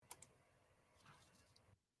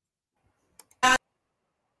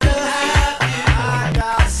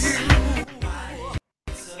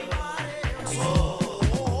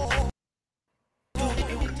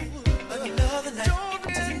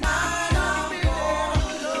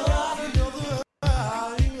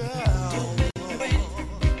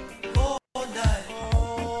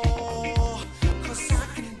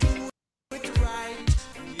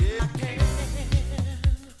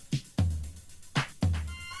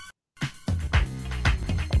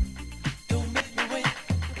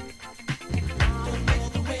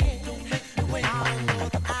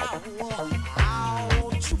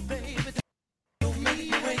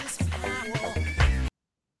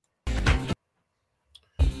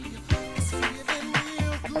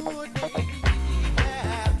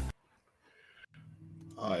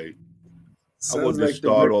I wanted to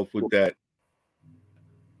start off with that.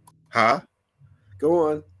 Huh? Go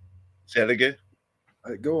on. Say it again.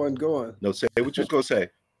 Go on. No, say what you was gonna say. I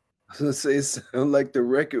was gonna say it sounded like the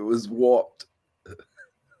record was warped.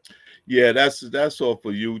 Yeah, that's off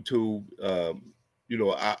of YouTube. You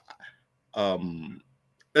know,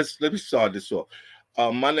 let me start this off.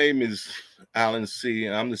 My name is Alan C.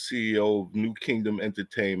 And I'm the CEO of New Kingdom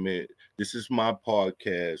Entertainment. This is my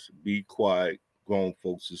podcast. Be quiet, grown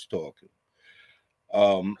folks is talking.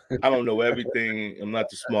 I don't know everything. I'm not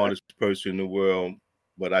the smartest person in the world,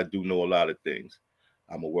 but I do know a lot of things.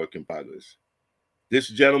 I'm a work in progress. This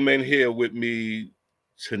gentleman here with me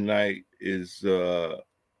tonight is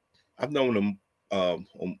I've known him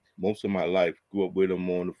most of my life. Grew up with him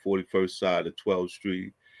on the 41st side of 12th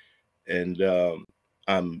Street, and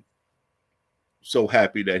I'm so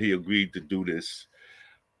happy that he agreed to do this.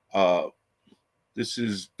 This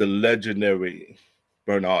is the legendary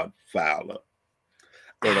Bernard Fowler.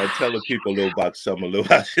 Bernard, tell the people a little about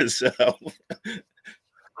yourself.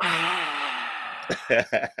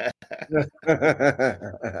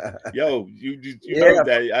 Yo, you heard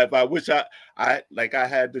that? I wish I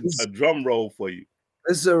had a drum roll for you.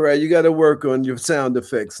 It's all right. You got to work on your sound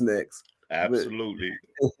effects next. Absolutely.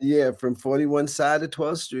 But, yeah, from 41 side of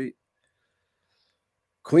 12th Street,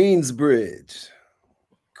 Queensbridge,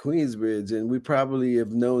 and we probably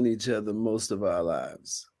have known each other most of our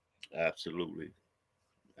lives. Absolutely.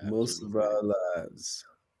 Most of our lives.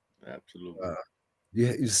 Absolutely.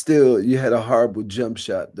 You had a horrible jump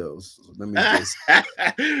shot though. So let me just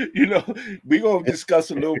we're gonna discuss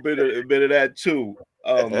a bit of that too.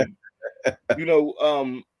 I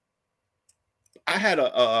had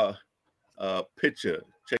a picture.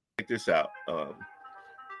 Check this out.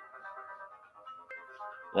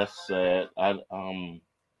 That's sad. I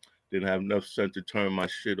didn't have enough sense to turn my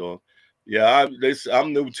shit off. Yeah,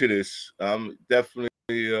 I'm new to this. I'm definitely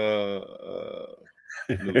new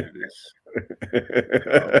to this.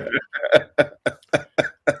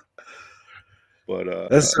 But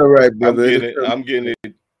that's all right, brother. I'm getting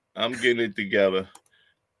it together.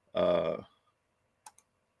 I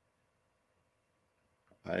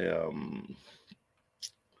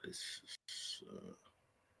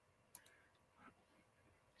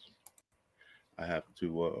have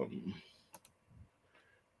to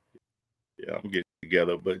I'm getting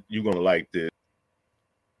together, but you're gonna like this.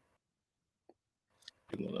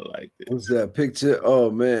 You're gonna like this. What's that picture? Oh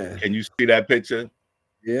man. Can you see that picture?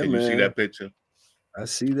 Yeah, Can man. you see that picture? I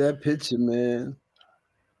see that picture, man.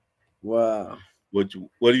 Wow. What do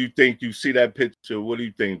you think? You see that picture? What do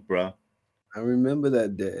you think, bro? I remember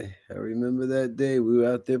that day. We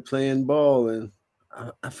were out there playing ball, and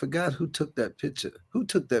I forgot who took that picture. Who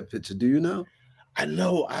took that picture? Do you know? I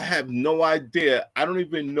know. I have no idea. I don't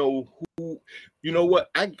even know who. You know what?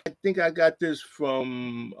 I think I got this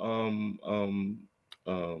from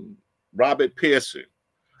Robert Pearson.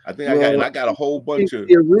 I think I got a whole bunch of.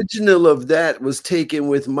 The original of that was taken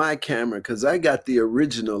with my camera because I got the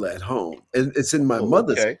original at home, and it's in my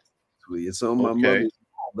mother's. Okay. It's on my mother's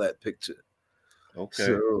wall, that picture. Okay.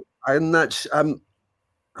 So I'm not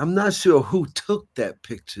sure who took that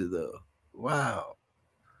picture though. Wow.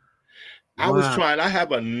 I was trying. I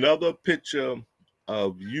have another picture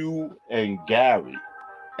of you and Gary,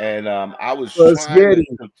 and I was trying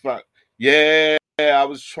to find. Yeah, I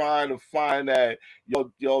was trying to find that.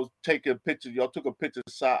 Y'all take a picture. Y'all took a picture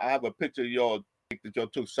side. I have a picture of y'all that y'all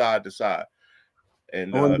took side to side,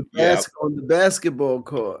 and on the basketball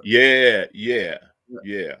court. Yeah.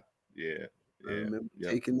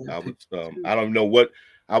 Taking that picture I don't know what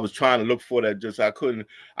I was trying to look for. That just I couldn't.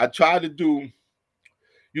 I tried to do.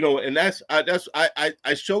 And I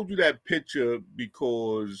showed you that picture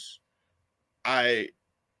because I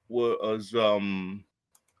was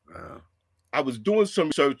I was doing some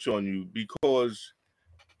research on you because,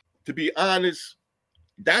 to be honest,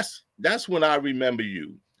 that's when I remember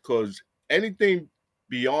you, because anything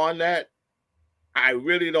beyond that, I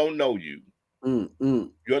really don't know you. You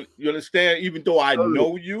understand? Even though I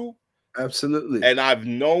know you, absolutely, and I've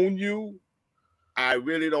known you, I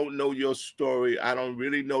really don't know your story. I don't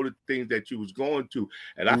really know the things that you was going to.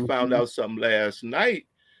 And I found out something last night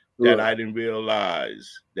that I didn't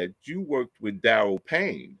realize, that you worked with Daryl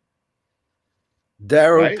Payne.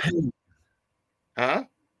 Daryl Payne? Huh?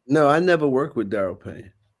 No, I never worked with Daryl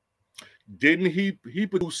Payne. Didn't he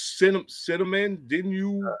produce Cinnamon? Didn't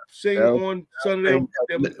you sing on some of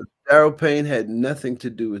them? Daryl Payne had nothing to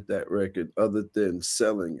do with that record other than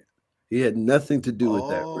selling it. He had nothing to do with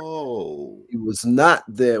that record. He was not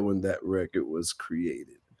there when that record was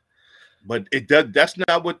created. But that's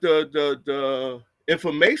not what the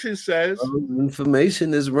Information says.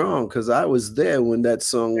 Information is wrong because I was there when that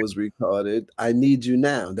song was recorded. I Need You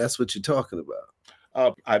Now. That's what you're talking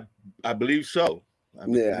about. I believe so. I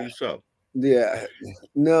Yeah. believe so. Yeah.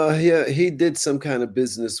 No, he did some kind of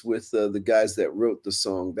business with the guys that wrote the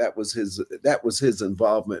song. That was his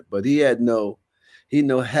involvement, but had no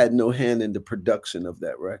hand in the production of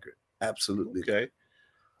that record. Absolutely not. Okay.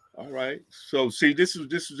 All right. So see, this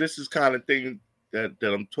is kind of thing that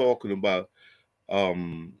I'm talking about.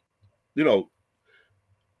 Um, you know,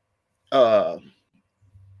 uh,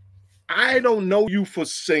 I don't know you for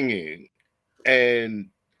singing, and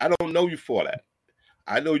I don't know you for that.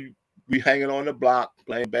 I know you. We hanging on the block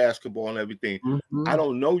playing basketball and everything. I Mhm.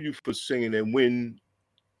 don't know you for singing, and when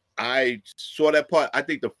I saw that part, I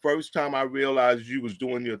think the first time I realized you was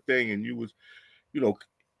doing your thing and you was, you know,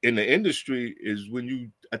 in the industry is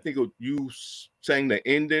when I think you sang the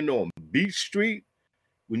ending on Beach Street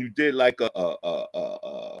when you did like a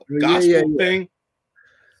Oh, yeah, yeah, gospel yeah. thing.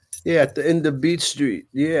 Yeah, at the end of Beach Street.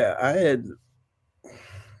 Yeah, I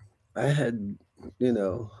had, you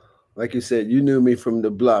know, like you said, you knew me from the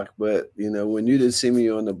block, but when you didn't see me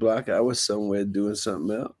on the block, I was somewhere doing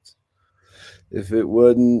something else. If it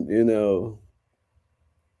wasn't,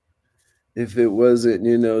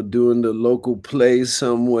 doing the local play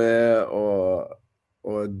somewhere or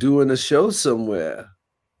doing a show somewhere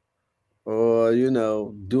or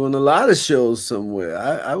doing a lot of shows somewhere.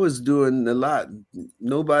 I was doing a lot.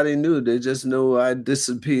 Nobody knew. They just know I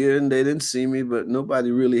disappeared and they didn't see me, but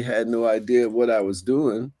nobody really had no idea what I was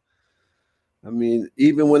doing. I mean,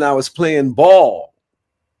 even when I was playing ball,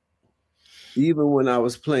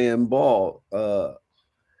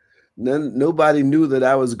 nobody knew that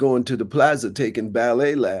I was going to the plaza taking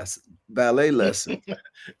ballet lessons.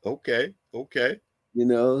 Okay, okay,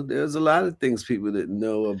 There's a lot of things people didn't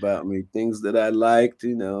know about me, things that I liked,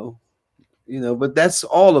 but that's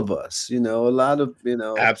all of us,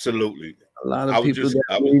 absolutely. a lot I of was people just, that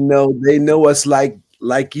I was we know, they know us like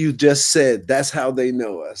you just said. That's how they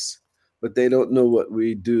know us. But they don't know what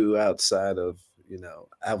we do outside of the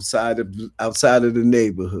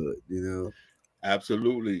neighborhood.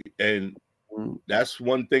 absolutely, and Mm, that's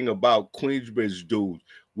one thing about Queensbridge dudes.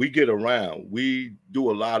 We get around. We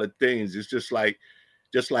do a lot of things. It's just like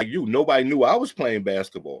you. Nobody knew I was playing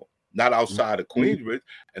basketball, not outside of mm, Queensbridge,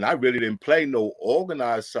 and I really didn't play no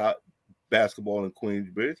organized basketball in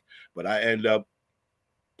Queensbridge. But I ended up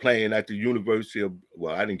playing at the University of.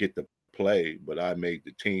 Well, I didn't get to play, but I made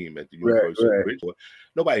the team at the right, University of right. Bridgeport.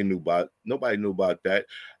 Nobody knew about that.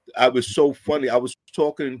 I was so funny. I was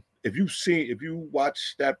talking. If you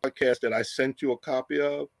watch that podcast that I sent you a copy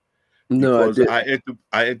of, No, I because did.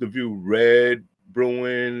 I interviewed Red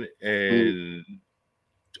Bruin Mm,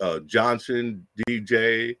 and Johnson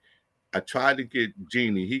DJ. I tried to get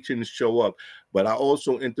Jeannie. He couldn't show up. But I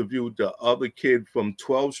also interviewed the other kid from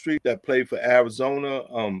 12th Street that played for Arizona.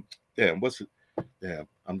 Damn, what's it? Damn,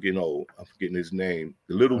 I'm getting old. I'm forgetting his name.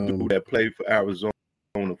 The little um, dude that played for Arizona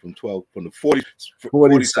from 12, from the 40, 40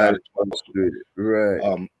 40 side side of of 12th 12th. Street. Right.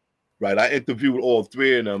 Um, right. I interviewed all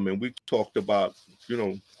three of them and we talked about,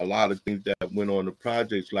 a lot of things that went on the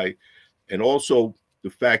projects, like, and also the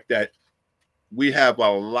fact that we have a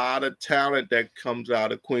lot of talent that comes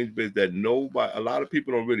out of Queensbridge that a lot of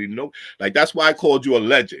people don't really know. Like, that's why I called you a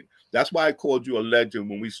legend. That's why I called you a legend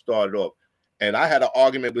when we started off. And I had an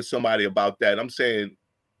argument with somebody about that. I'm saying,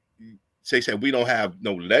 they said we don't have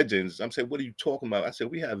no legends. I'm saying, what are you talking about? I said,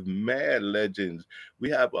 we have mad legends. We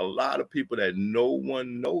have a lot of people that no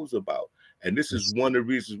one knows about. And this is That's- one of the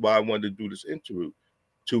reasons why I wanted to do this interview,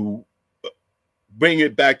 to bring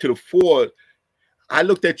it back to the fore. I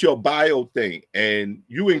looked at your bio thing, and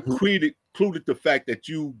you Mhm. included the fact that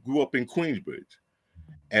you grew up in Queensbridge.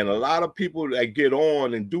 And a lot of people that get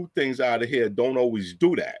on and do things out of here don't always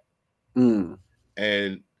do that. Mm.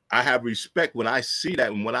 And I have respect when I see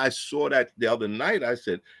that. And when I saw that the other night, I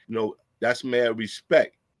said, that's mad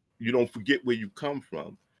respect. You don't forget where you come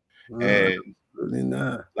from. Uh, And Absolutely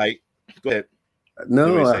not. like, go ahead. You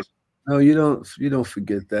No, already say, no, you don't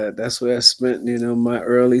forget that. That's where I spent, my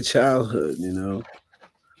early childhood.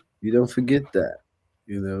 You don't forget that.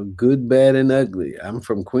 Good, bad, and ugly. I'm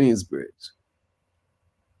from Queensbridge.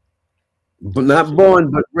 But not absolutely.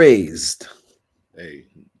 born, but raised. Hey,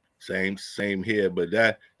 same here. But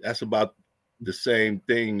that's about the same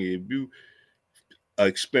thing. If you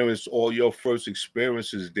experience all your first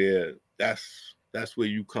experiences there, that's where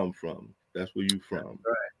you come from. That's where you from.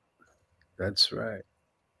 Right. That's right.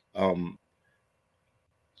 Um,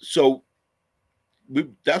 so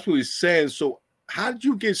that's what he's saying. So how did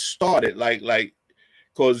you get started?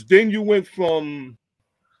 Because then you went from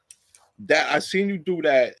that. I seen you do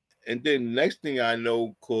that. And then next thing I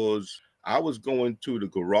know, cause I was going to the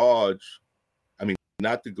garage. I mean,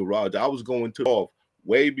 not the garage. I was going to the loft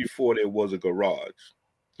way before there was a garage.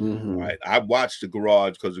 Mm-hmm. Right. I watched the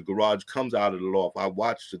garage because the garage comes out of the loft. I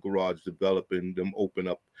watched the garage develop and them open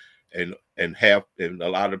up, and a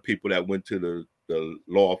lot of people that went to the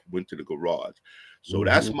loft went to the garage. So Mm-hmm.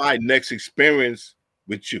 that's my next experience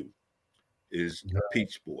with you is the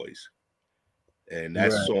Peach Boys and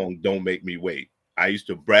that Right. song "Don't Make Me Wait." I used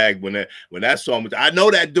to brag when that song was. I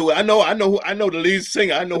know that dude. I know the lead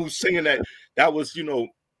singer. I know who's singing that. That was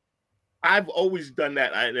I've always done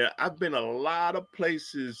that. I've been a lot of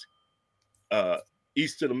places uh,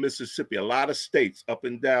 east of the Mississippi, a lot of states up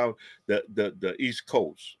and down the East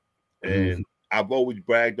Coast, Mm-hmm. and I've always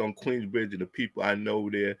bragged on Queensbridge and the people I know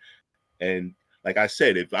there. And like I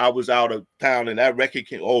said, if I was out of town and that record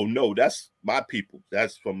came, oh no, that's my people.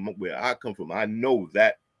 That's from where I come from. I know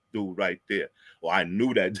that dude right there, or I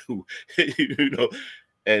knew that dude,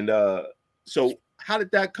 And so, how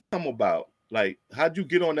did that come about? Like, how'd you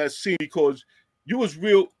get on that scene? Because you was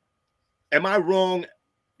real. Am I wrong?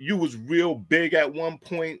 You was real big at one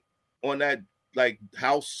point on that like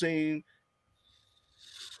house scene.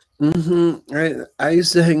 Mm-hmm. I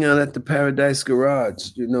used to hang out at the Paradise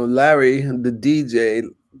Garage. You know, Larry, the DJ.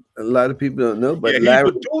 A lot of people don't know, but Yeah, he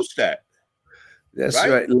Larry. produced that, That's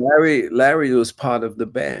right? right. Larry was part of the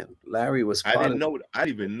band. Larry was I part didn't of. know. I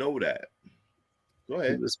didn't even know that. Go He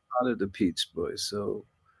ahead. was part of the Peach Boys. So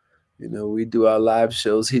you know, we do our live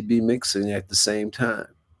shows. He'd be mixing at the same time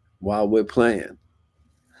while we're playing,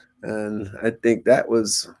 and I think that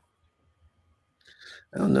was.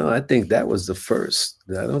 I don't know. I think that was the first.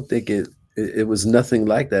 I don't think it was nothing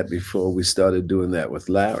like that before we started doing that with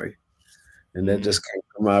Larry. And that Mm-hmm. just came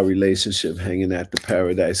from our relationship hanging at the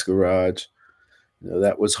Paradise Garage. You know,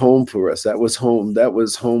 that was home for us. That was home. That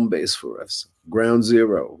was home base for us. Ground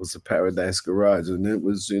zero was the Paradise Garage. And it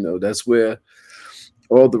was, you know, that's where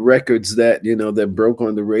all the records that, you know, that broke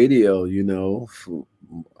on the radio, you know, from,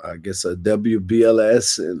 I guess a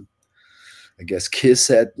WBLS and I guess Kiss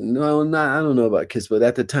had no, not I don't know about Kiss, but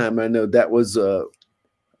at the time I know that was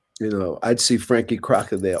you know, I'd see Frankie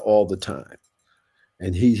Crocker there all the time.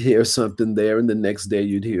 And he'd hear something there, and the next day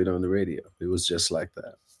you'd hear it on the radio. It was just like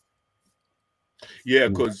that. Yeah,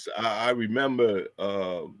 Mm. because I remember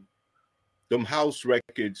them house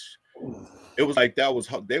records. It was like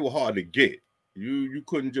they were hard to get. You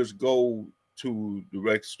couldn't just go to the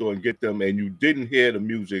record store and get them, and you didn't hear the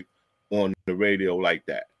music on the radio like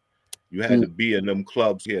that. You had to be in them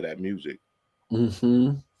clubs to hear that music.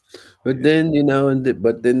 Mm-hmm. But Yeah, then, you know,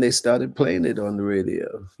 but then they started playing it on the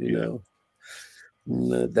radio, you yeah. know.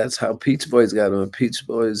 And, that's how Peach Boys got on. Peach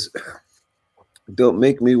Boys Don't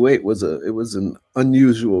Make Me Wait it was an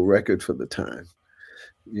unusual record for the time.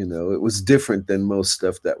 You know, it was different than most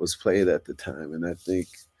stuff that was played at the time. And I think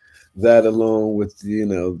that along with, you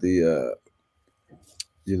know, the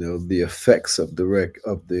effects of the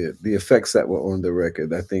effects that were on the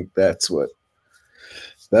record, I think that's what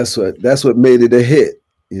made it a hit.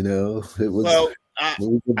 You know, Well, it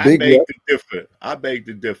was a I big beg to differ. I beg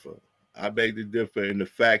to differ. I beg to differ in the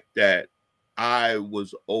fact that I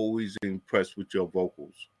was always impressed with your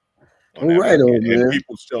vocals on oh, that right record, on, and man.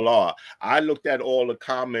 people still are. I looked at all the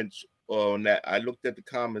comments on that. I looked at the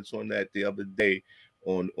comments on that the other day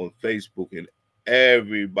on Facebook, and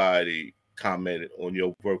everybody commented on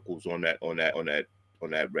your vocals on that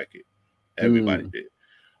record. Everybody Mm. did.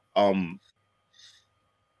 Um,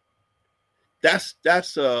 that's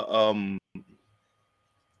a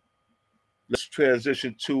Let's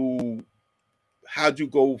transition to how'd you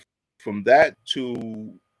go from that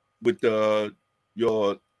to with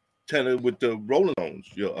your tenor with the Rolling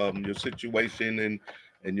Stones, your situation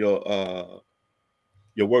and your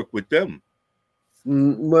work with them.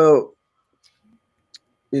 Well,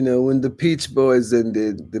 you know, when the Peach Boys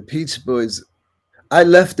ended, I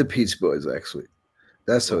left the Peach Boys actually.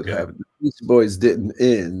 That's what Okay. happened. The Peach Boys didn't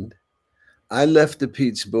end. I left the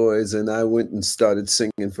Peach Boys and I went and started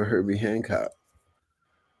singing for Herbie Hancock.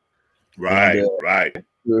 And Right, right.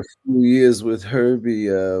 for a few years with Herbie,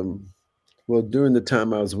 well, during the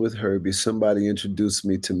time I was with Herbie, somebody introduced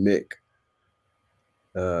me to Mick.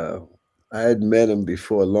 Uh, I had met him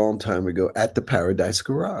before a long time ago at the Paradise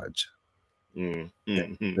Garage. Mm.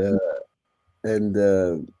 Uh,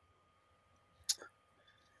 and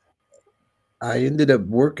I ended up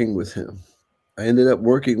working with him. I ended up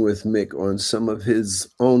working with Mick on some of his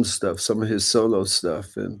own stuff, some of his solo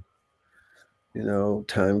stuff. And, you know,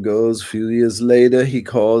 time goes, a few years later, he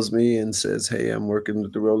calls me and says, "Hey, I'm working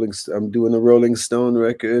with I'm doing a Rolling Stone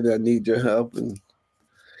record. I need your help. And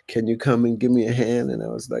can you come and give me a hand?" And I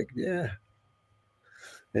was like, "Yeah."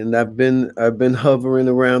 and I've been hovering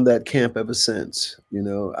around that camp ever since.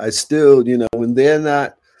 I still, when they're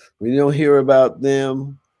not, when you don't hear about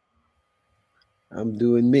them, I'm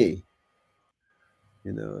doing me.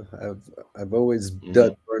 I've always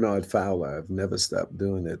done Mm-hmm. Bernard Fowler. I've never stopped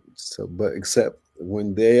doing it. So, but except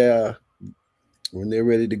when they're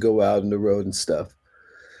ready to go out on the road and stuff,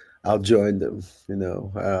 I'll join them.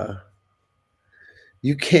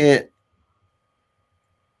 You can't.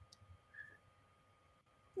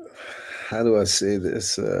 How do I say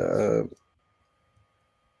this?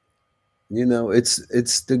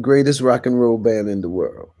 It's the greatest rock and roll band in the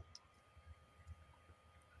world.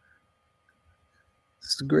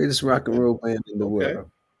 It's the greatest rock and Okay. roll band in the Okay.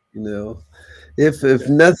 world. You know, if Okay.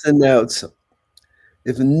 nothing else,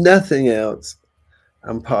 if nothing else,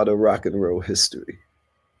 I'm part of rock and roll history.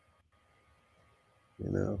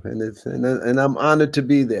 And I'm honored to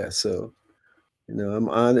be there. So I'm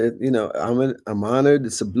honored. I'm honored.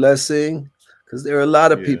 It's a blessing because there are a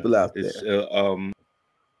lot of Yeah. people out It's there.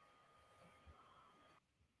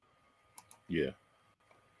 yeah.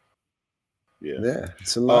 Yeah. Yeah,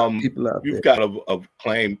 it's a lot of people out You've there. got of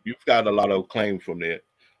claim. You've got a lot of claim from there.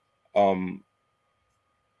 Um,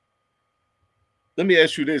 Let me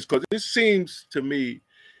ask you this, because it seems to me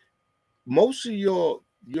most of your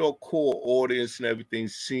core audience and everything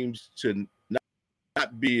seems to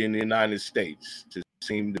not be in the United States, to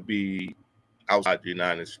seem to be outside the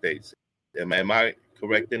United States. Am I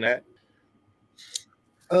correct in that?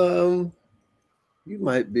 Um, you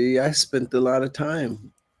might be. I spent a lot of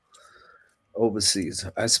time overseas.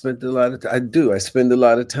 I spent a lot of. I do. I spend a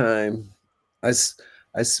lot of time. I s-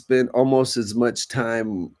 I spend almost as much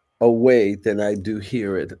time away than I do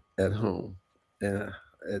here at home. Yeah,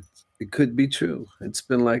 it it could be true. It's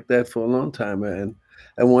been like that for a long time, and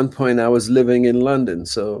at one point I was living in London.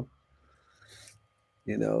 So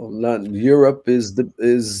London, Europe is the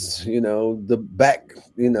back.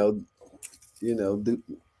 You know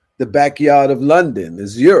the backyard of London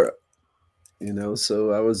is Europe.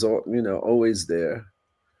 So I was always there.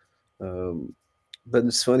 Um, but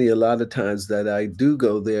it's funny, a lot of times that I do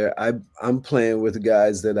go there, I'm playing with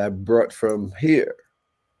guys that I brought from here.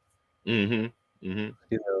 Mm-hmm.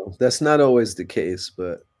 Mm-hmm. That's not always the case,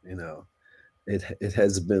 but it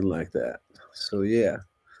has been like that. So yeah,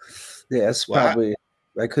 it's Well, probably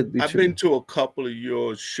that could be I've been true. to a couple of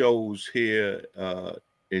your shows here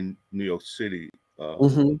in New York City. Uh,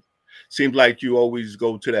 Hmm. Seems like you always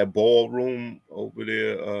go to that ballroom over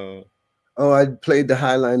there. Oh, I played the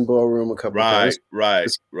Highline Ballroom a couple times. Right, right,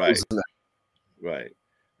 It's right, closing right.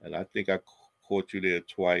 And I think I caught you there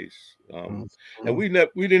twice. up. And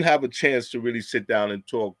Mhm. we didn't have a chance to really sit down and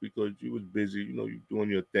talk because you was busy. You doing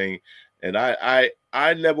your thing, and I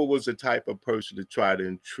never was the type of person to try to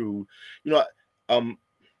intrude. You know, um,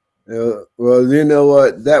 Well, you know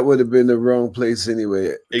what? That would have been the wrong place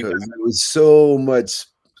anyway, because exactly. there was so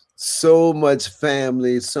much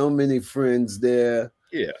family, so many friends there,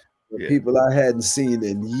 Yeah, yeah, people I hadn't seen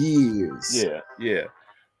in years. yeah, yeah.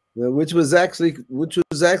 Which was actually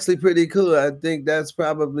pretty cool. I think that's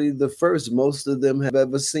probably the first most of them have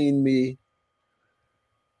ever seen me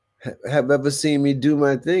do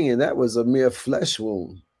my thing, and that was a mere flesh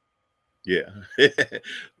wound. Yeah.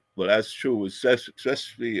 Well, that's true,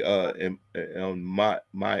 especially on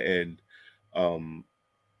my end, um,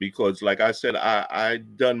 because like I said, I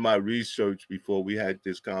done my research before we had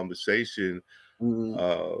this conversation, Mhm.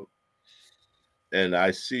 uh, and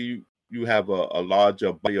I see you have a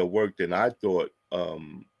larger body of work than I thought, uh,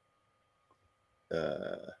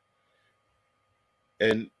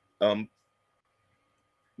 and um,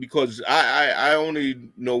 because I only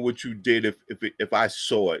know what you did if I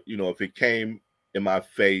saw it, if it came in my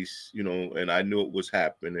face, and I knew it was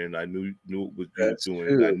happening, I knew it was you were That's doing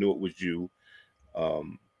it, I true. knew it was you.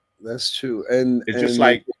 Um, That's true. And it's just and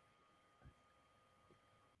like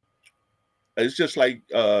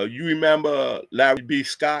you remember Larry B.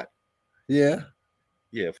 Scott? yeah,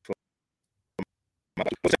 Yeah,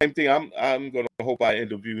 same thing. I'm gonna hope I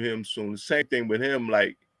interview him soon. Same thing with him.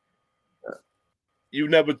 Like you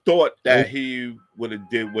never thought I, that he would have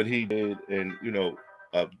did what he did, and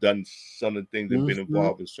done some of the things and been mhm.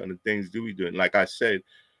 involved in some of the things that we do. And like I said,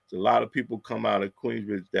 there's a lot of people come out of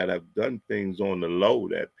Queensbridge that have done things on the low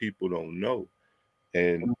that people don't know.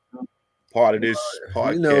 And part of this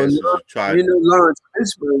You know, podcast is to try. Lawrence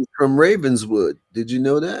Fishburne from Ravenswood. Did you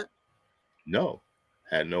know that? No,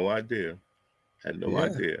 had no idea. Had no Yeah,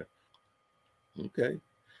 idea. Okay,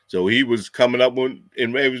 so he was coming up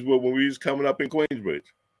in Ravenswood when we was coming up in Queensbridge.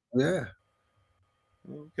 yeah.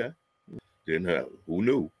 Okay, didn't have who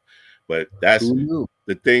knew, but that's Who knew?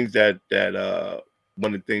 the things that.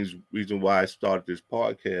 one of the reason why I started this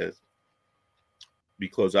podcast,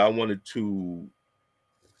 because I wanted to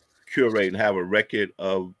curate and have a record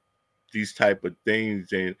of these type of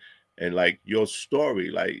things, and like your story,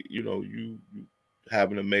 like you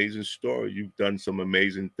have an amazing story. You've done some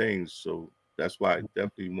amazing things, so that's why I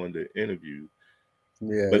definitely wanted to interview.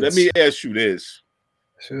 Yeah, But let me ask you this: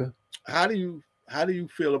 sure. how do you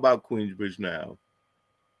feel about Queensbridge now?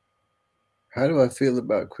 How do I feel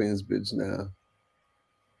about Queensbridge now?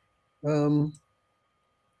 Um,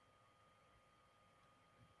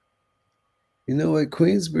 you know what?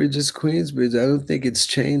 Queensbridge is Queensbridge. I don't think it's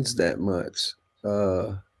changed that much.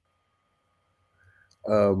 Uh,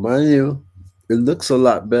 Mind you, it looks a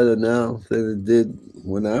lot better now than it did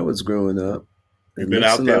when I was growing up. You It been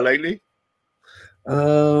looks a out there lot. lately?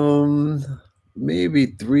 Um, Maybe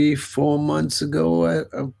 3, 4 months ago,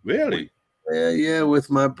 I went Really? there. Yeah, with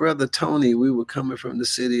my brother Tony. We were coming from the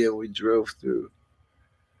city and we drove through.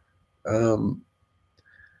 Um,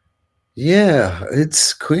 yeah,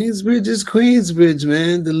 it's Queensbridge is Queensbridge,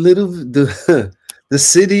 man. The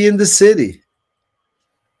city in the city.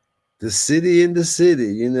 The city in the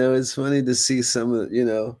city. It's funny to see some of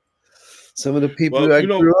the people Well, I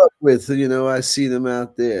grew up with. I see them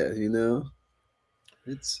out there.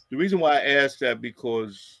 It's the reason why I asked that,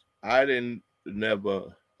 because I didn't never.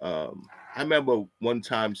 I remember one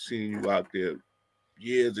time seeing you out there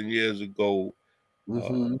years and years ago.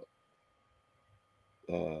 hmm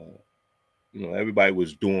Uh, uh, everybody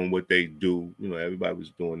was doing what they do. Everybody was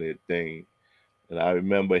doing their thing, and I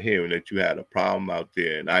remember hearing that you had a problem out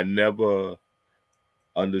there, and I never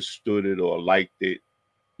understood it or liked it.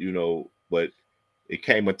 But it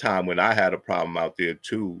came a time when I had a problem out there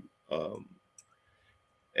too.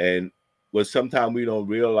 And what sometimes we don't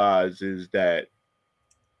realize is that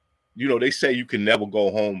they say you can never go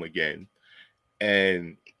home again.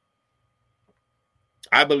 And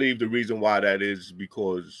I believe the reason why that is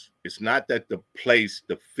because it's not that the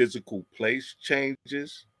physical place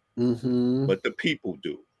changes, hmm but the people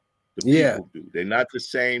do. The yeah. people do. They're not the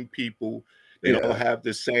same people. They don't Yeah. have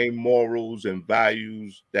the same morals and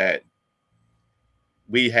values that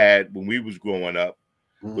we had when we was growing up.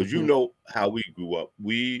 Because you hmm know how we grew up.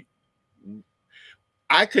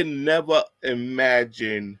 I can never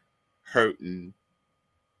imagine hurting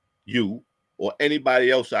you or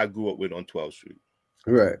anybody else I grew up with on 12th Street.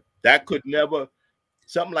 Right. That could never,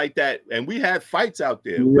 something like that. And we had fights out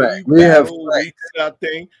there. Right. We We have battled, we did our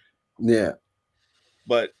thing. yeah.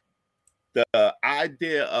 But the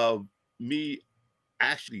idea of me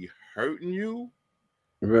actually hurting you,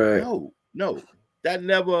 Right. no, that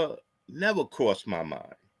never crossed my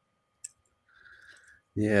mind.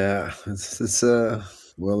 Yeah. It's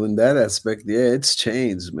well, in that aspect, yeah, it's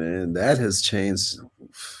changed, man. That has changed.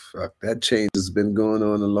 Fuck, that change has been going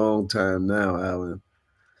on a long time now, Alan.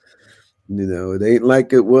 It ain't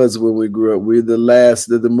like it was when we grew up. We're the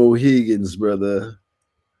last of the Mohegans, brother.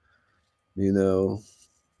 You know,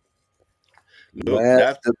 Look,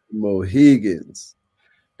 last of the Mohegans.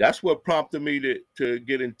 that's what prompted me to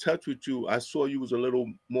get in touch with you. I saw you was a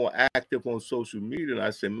little more active on social media, and I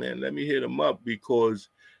said, man, let me hit him up, because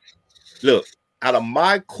look, out of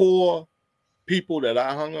my core people that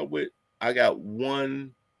I hung up with, I got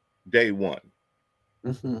one day one,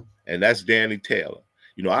 hmm and that's Danny Taylor.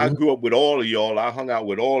 I hmm grew up with all of y'all. I hung out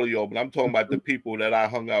with all of y'all, but I'm talking about the people that I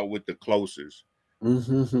hung out with the closest.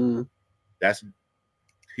 hmm That's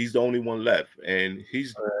He's the only one left, and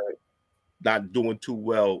he's not doing too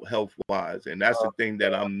well health wise, and that's the thing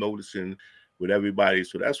that I'm noticing with everybody.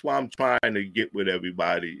 So that's why I'm trying to get with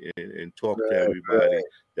everybody and talk to Right, everybody right.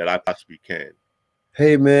 that I possibly can.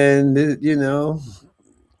 Hey, man, the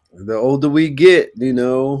older we get,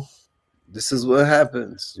 this is what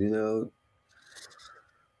happens. We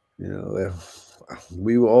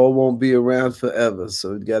all won't be around forever,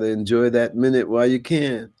 so you got to enjoy that minute while you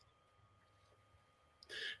can.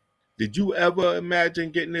 Did you ever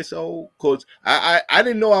imagine getting this old? Because I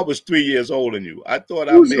didn't know I was 3 years older than you. I thought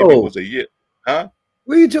I Who's maybe old? was a year. Huh?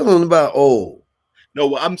 What are you talking about? Old? No,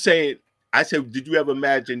 what I'm saying, I said, did you ever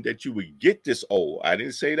imagine that you would get this old? I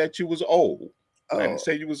didn't say that you was old. I didn't Oh,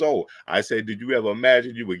 say you was old. I said, did you ever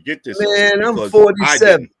imagine you would get this old? man, I'm Because I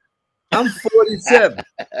 47. didn't. I'm 47.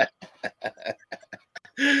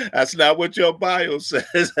 That's not what your bio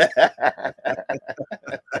says.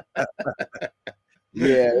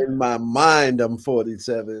 Yeah, in my mind, I'm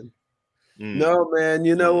 47. Mm, No, man,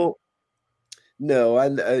 mm. no,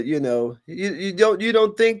 you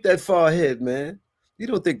don't think that far ahead, man. You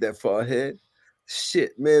don't think that far ahead.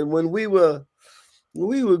 Shit, man. When we were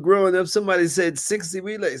growing up, somebody said 60.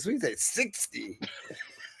 We said 60.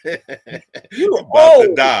 You You about to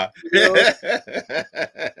old, die.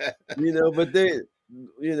 but they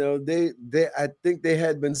I think they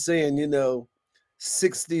had been saying,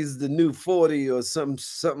 60's the new 40 or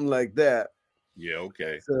something like that. Yeah,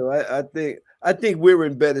 okay. So I think we're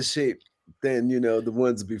in better shape than, the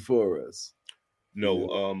ones before us. You No,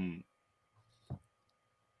 know,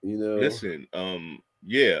 you know, listen,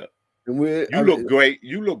 yeah, and we're you look great.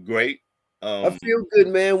 You look great. I feel good,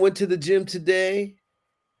 man. Went to the gym today.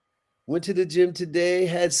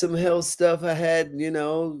 Had some health stuff. I had,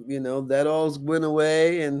 that all went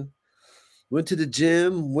away, and went to the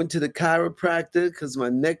gym, went to the chiropractor because my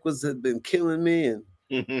neck had been killing me, and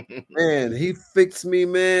man, he fixed me,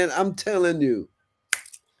 man. I'm telling you,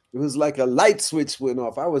 it was like a light switch went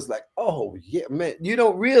off. I was like, oh yeah, man. You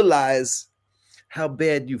don't realize how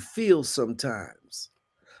bad you feel sometimes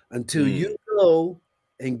until you go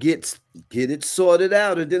and get it sorted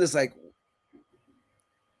out, and then it's like,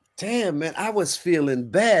 damn, man, I was feeling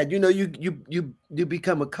bad. You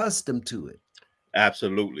become accustomed to it.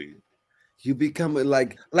 Absolutely. You become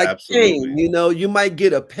like pain. Absolutely. You might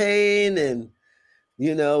get a pain, and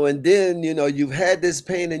and then you've had this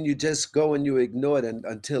pain, and you just go and you ignore it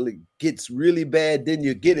until it gets really bad. Then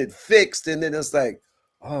you get it fixed, and then it's like,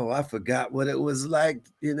 oh, I forgot what it was like.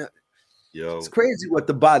 It's Yo, crazy what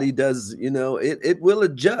the body does. It will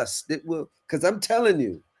adjust. It will, because I'm telling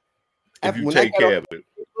you, if you when I take got off care of it.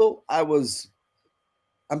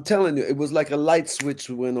 I'm telling you, it was like a light switch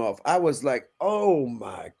went off. I was like, oh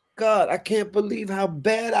my God, I can't believe how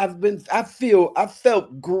bad I've been. I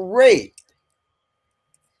felt great.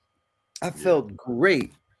 I felt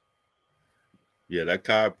great. Yeah, that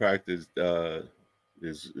chiropractor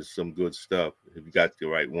is some good stuff if you got the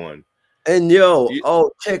right one. And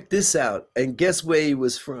check this out. And guess where he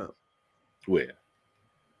was from? Where?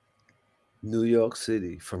 New York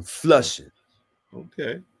City, from Flushing.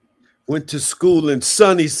 Okay. Went to school in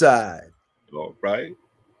Sunnyside. All right.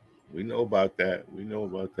 We know about that.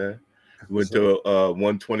 Went So, to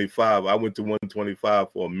 125. I went to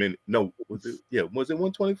 125 for a minute. No, was it? Yeah, was it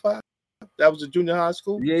 125? That was a junior high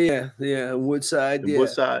school yeah. Woodside, in yeah.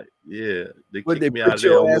 Woodside. Yeah, they Would they kicked me out put of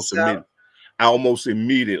there your ass out? almost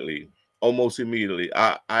immediately. Almost immediately.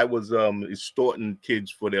 I was extorting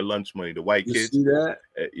kids for their lunch money. The white You kids. see that?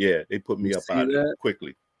 Yeah, they put You me up see out of there that?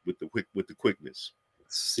 quickly with the quickness.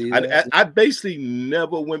 See I, that? I I basically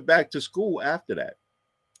never went back to school after that.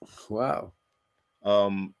 Wow.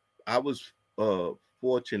 Um, I was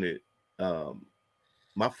fortunate. Um,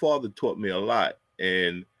 my father taught me a lot,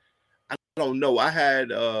 and I don't know. I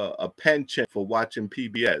had a penchant for watching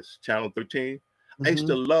PBS Channel 13. I used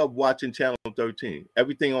to Mm-hmm. love watching Channel 13,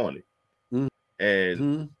 everything on it, and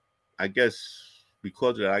Mm-hmm. I guess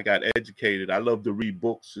because of that, I got educated. I love to read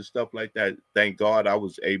books and stuff like that. Thank God I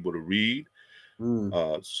was able to read.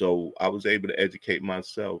 Mm. So I was able to educate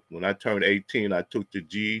myself. When I turned 18, I took the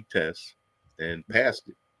GE test and passed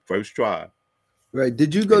it first try. Right.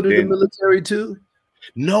 Did you go And to the then, military too?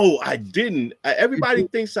 no, I didn't. Did Everybody you?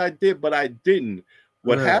 thinks I did, but I didn't.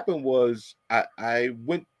 What Right. happened was I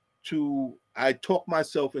talked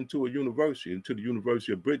myself into into the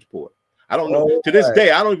University of Bridgeport. I don't know. All To this right.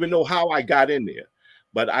 day, I don't even know how I got in there.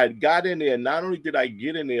 But I got in there. Not only did I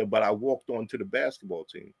get in there, but I walked on to the basketball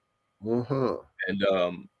team. Uh-huh.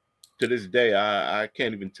 And to this day, I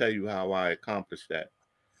can't even tell you how I accomplished that,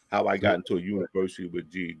 how I got into a university with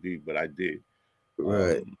GED, but I did.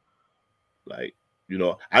 Right. Um, like,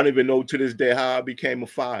 I don't even know to this day how I became a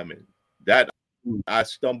fireman. That I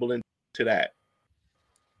stumbled into that,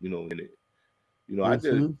 in it. I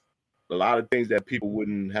did Mm-hmm. a lot of things that people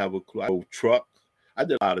wouldn't have a clue. I drove truck. I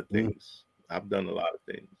did a lot of things. I've done a lot of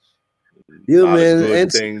things. A Yeah, lot of man. good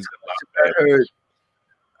And things, a lot I of bad heard, things.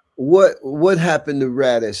 what happened to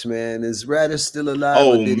Radish, man? Is Radish still alive,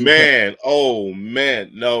 or Oh did he pass? man, oh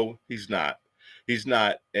man. No, he's not. He's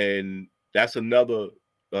not. And that's another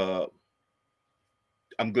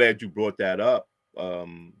I'm glad you brought that up.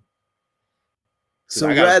 Because So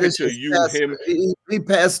I got a Radish picture of has you, passed. him, He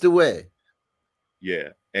passed away. yeah.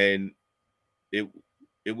 And it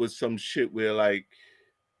it was some shit where like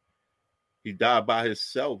he died by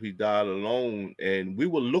himself, he died alone, and we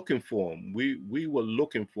were looking for him. We were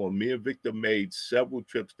looking for him. Me and Victor made several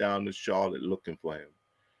trips down to Charlotte looking for him.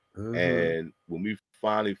 Uh-huh. And when we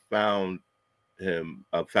finally found him,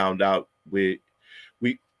 found out where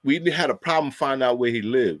we had a problem finding out where he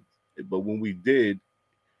lived, but when we did,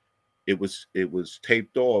 it was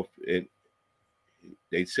taped off, and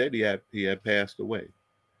they said he had passed away.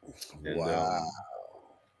 And Wow.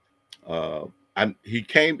 uh,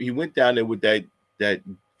 he went down there with that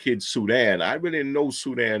kid Sudan. I really didn't know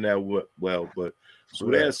Sudan that well, but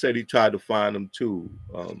Sudan said he tried to find him too.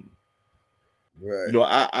 You know,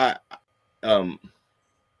 um,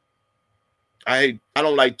 I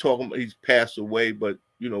don't like talking. He's passed away, but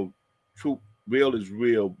you know, truth, real is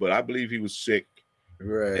real. But I believe he was sick,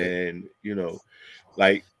 Right. and you know,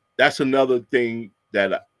 like that's another thing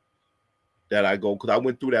that I go, because I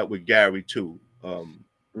went through that with Gary too.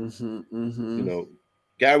 You know,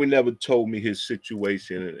 Gary never told me his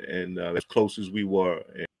situation, and as close as we were,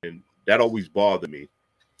 and that always bothered me.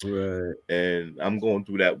 Right. And I'm going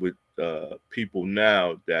through that with people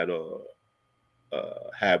now that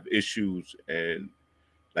have issues, and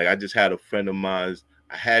like I just had a friend of mine.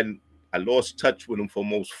 I lost touch with him for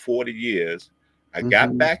almost 40 years. I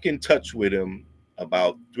got back in touch with him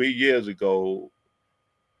about 3 years ago,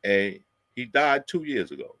 and he died 2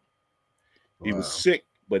 years ago. He was sick,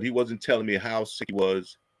 but he wasn't telling me how sick he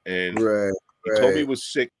was. And he told me he was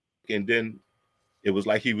sick, and then it was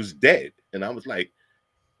like he was dead. And I was like,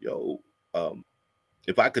 yo,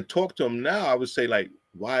 if I could talk to him now, I would say, like,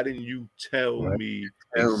 why didn't you tell me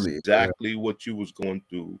exactly what you was going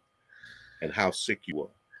through and how sick you were?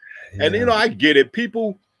 Yeah. And, you know, I get it.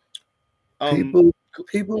 People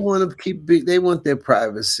want to keep, they want their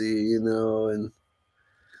privacy, you know, and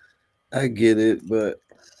I get it, but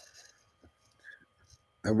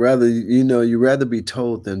I'd rather, you know, you'd rather be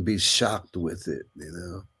told than be shocked with it, you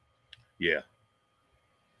know? Yeah.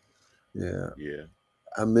 Yeah. Yeah.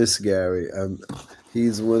 I miss Gary.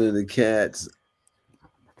 He's one of the cats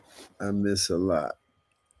I miss a lot.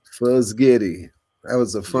 Fuzz Giddy. That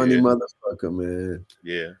was a funny motherfucker, man.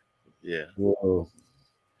 Yeah. Yeah. Whoa.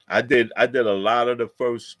 I did a lot of the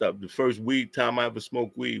first stuff. The first weed time I ever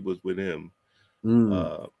smoked weed was with him.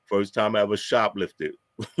 First time I ever shoplifted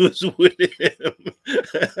was with him.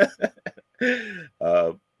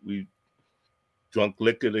 We drunk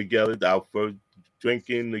liquor together, our first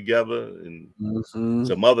drinking together, and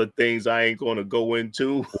some other things I ain't gonna go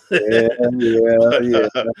into.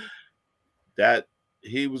 That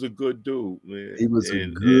he was a good dude, man. He was a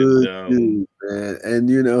good dude, man. And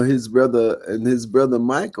you know, his brother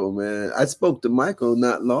Michael, man. I spoke to Michael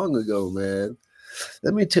not long ago, man.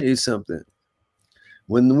 Let me tell you something.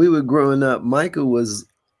 When we were growing up, Michael was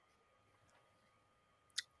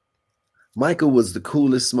the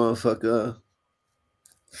coolest motherfucker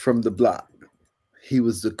from the block. He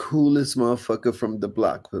was the coolest motherfucker from the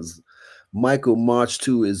block because Michael marched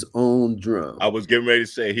to his own drum. I was getting ready to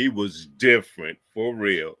say he was different, for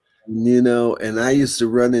real. You know, and I used to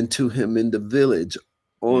run into him in the village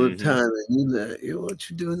all the time. And he's like, yo, what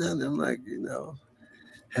you doing now? And I'm like, you know,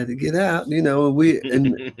 had to get out, you know,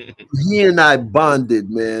 and he and I bonded,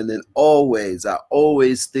 man. And I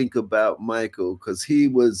always think about Michael because he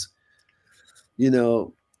was, you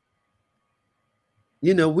know,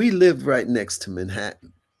 we lived right next to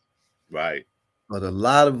Manhattan. Right. But a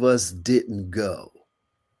lot of us didn't go.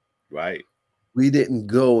 Right. We didn't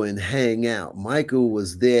go and hang out. Michael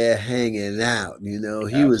was there hanging out, you know.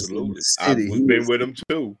 He was in the city. I've been with him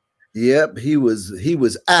too. Yep, he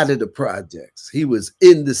was out of the projects. He was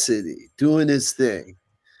in the city doing his thing.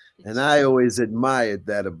 And I always admired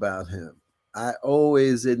that about him.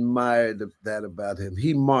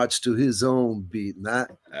 He marched to his own beat,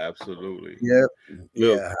 not absolutely. Yep.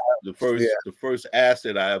 Look, the first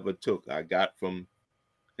acid I ever took, I got from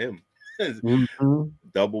him.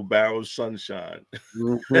 Double barrel sunshine. I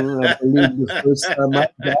believe the first time I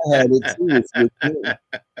had it too was with him.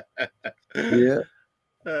 Yeah.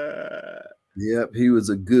 Yep, he was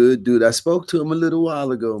a good dude. I spoke to him a little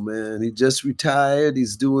while ago, man. He just retired.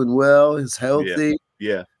 He's doing well. He's healthy.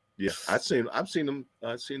 Yeah. I've seen him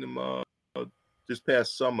this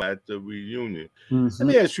past summer at the reunion. Let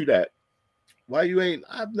me ask you that. Why you ain't?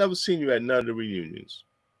 I've never seen you at none of the reunions.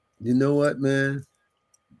 You know what, man?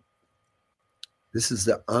 This is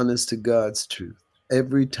the honest to God's truth.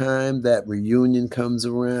 Every time that reunion comes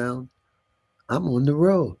around, I'm on the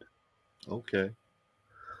road. Okay.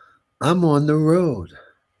 I'm on the road.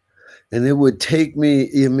 And it would take me,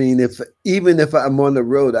 I mean, even if I'm on the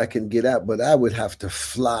road, I can get out, but I would have to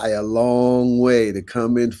fly a long way to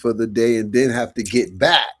come in for the day and then have to get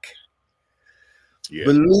back. Yeah.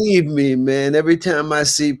 Believe me, man, every time I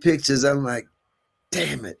see pictures, I'm like,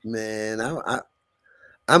 damn it, man. I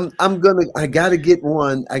gotta get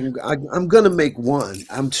one. I'm gonna make one.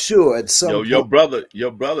 I'm sure at some point. Your brother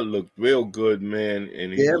looked real good, man.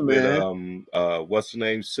 And he's with what's the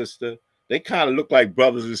name, sister? They kind of look like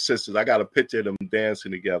brothers and sisters. I got a picture of them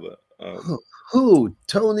dancing together. Who?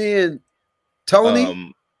 Tony and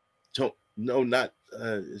Tony? No, not.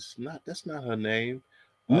 That's not her name.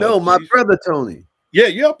 No, my brother Tony. Yeah,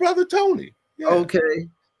 your brother Tony. Yeah. Okay.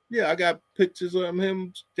 Yeah, I got pictures of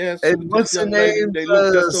him dancing And with this what's her young lady. name? They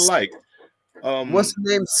look just alike. What's her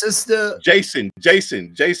name? Sister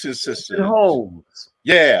Jason's sister. Holmes.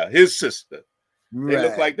 Yeah, his sister. They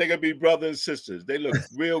look Right. like they could be brother and sisters. They look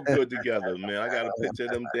real good together, man. I got a picture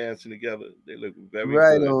of them dancing together. They look very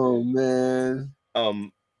Right good. on, man.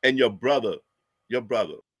 And your brother, your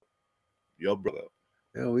brother.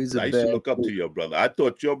 Oh, he's 'Cause a I used to bad look up dude. to your brother. I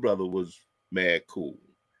thought your brother was mad cool.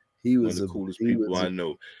 He One of was the a coolest he people was a I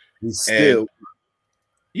know. he's And still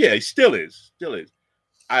yeah, he still is. Still is.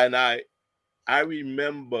 And I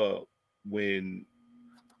remember when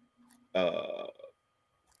uh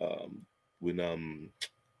um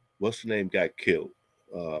what's the name got killed?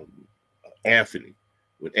 Um Anthony.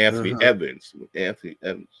 With Anthony uh-huh. Evans. With Anthony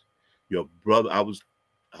Evans. Your brother, I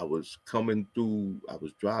was coming through, I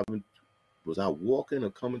was driving, was I walking or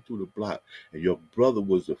coming through the block? And your brother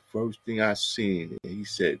was the first thing I seen. And he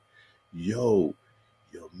said, yo,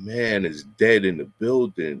 your man is dead in the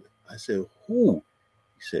building. I said, who?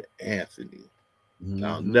 He said, Anthony.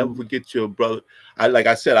 I'll never Mm-hmm. forget your brother. Like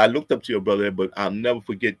I said, I looked up to your brother, but I'll never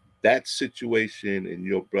forget that situation and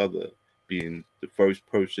your brother being the first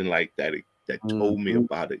person like that that told me Mm-hmm.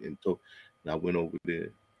 about it and I went over there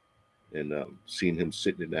and seen him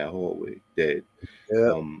sitting in that hallway dead.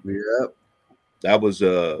 Yep. Um, Yep. that was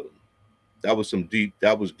that was some deep.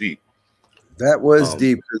 That was deep. That was Um,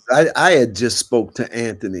 deep because I had just spoke to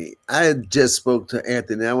Anthony. I had just spoke to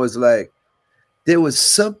Anthony. I was like, there was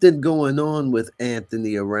something going on with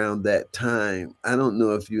Anthony around that time. I don't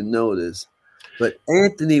know if you noticed, but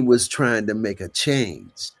Anthony was trying to make a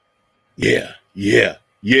change. yeah, yeah,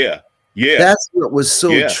 yeah, yeah, That's what was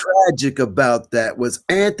so yeah. tragic about that was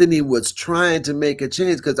Anthony was trying to make a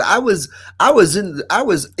change because I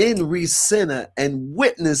was in Reese Center and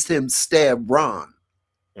witnessed him stab Ron.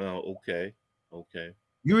 Oh, okay, okay.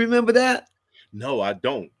 You remember that? No, I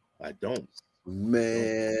don't. I don't. I don't.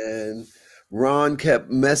 Man, Ron kept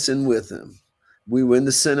messing with him. We were in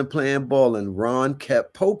the center playing ball, and Ron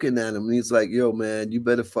kept poking at him. And he's like, yo, man, you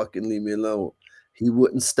better fucking leave me alone. He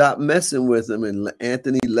wouldn't stop messing with him. And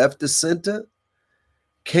Anthony left the center,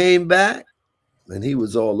 came back, and he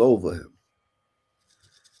was all over him.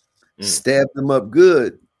 Mm, Stabbed him up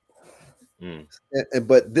good. mm.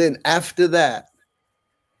 But then after that,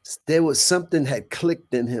 there was something had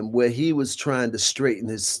clicked in him where he was trying to straighten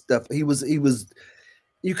his stuff.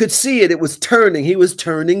 You could see it. It was turning. He was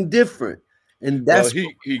turning different. And Well, that's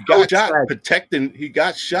what he was got so shot tragic. protecting. He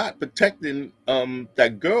got shot protecting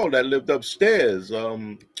that girl that lived upstairs.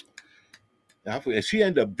 I forget, she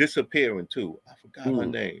ended up disappearing too. I forgot her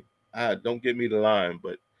Mm, name. Don't give me the line,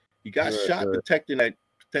 but he got right, shot right.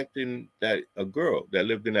 protecting that a girl that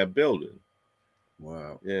lived in that building.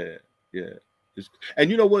 Wow. Yeah, yeah.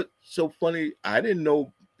 And you know what? So funny. I didn't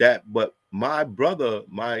know that, but my brother,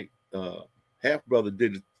 my half brother,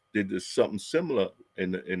 did this something similar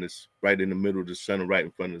in this right in the middle of the center, right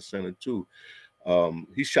in front of the center too.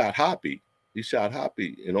 He shot Hoppy. He shot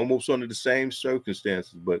Hoppy, and almost under the same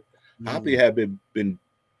circumstances. But Hoppy Mm, had been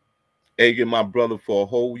egging my brother for a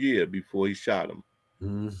whole year before he shot him.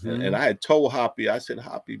 And mhm, I had told Hoppy, I said,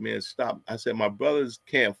 Hoppy, man, stop. I said, my brothers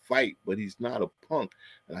can't fight, but he's not a punk.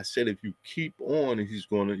 And I said, if you keep on, he's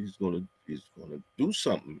gonna do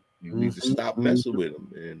something. You need to mhm, stop messing mhm. with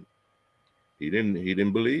him. And he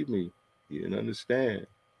didn't believe me. He didn't understand.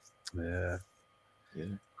 Yeah. Yeah.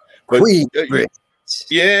 But Queen you, Bridge.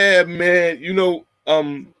 yeah, man.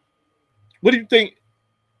 What do you think?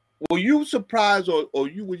 Were you surprised or were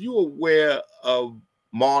you aware of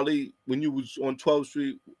Marley when you was on 12th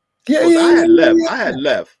Street? Yeah, Because yeah, I yeah, had yeah, left. yeah.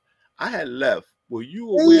 I had left. Were you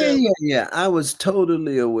Yeah, yeah, aware? yeah, yeah. I was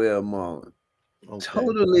totally aware of Marlon. Okay,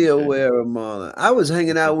 Totally okay, aware of Marlon. I was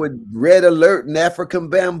hanging okay, out with Red Alert and African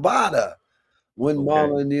Bambaataa when okay,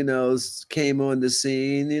 Marlon, came on the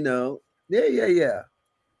scene. Yeah, yeah, yeah.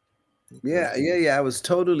 okay. Yeah, yeah, yeah. I was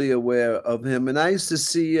totally aware of him. And I used to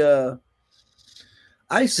see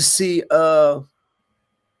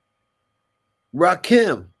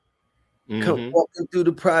Rakim come Mm-hmm. walking through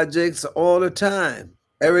the projects all the time.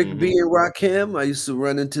 Eric B Mm-hmm. and Rakim, I used to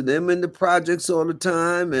run into them in the projects all the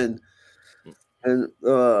time. And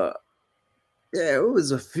yeah, it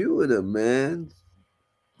was a few of them, man.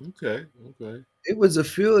 Okay, okay. It was a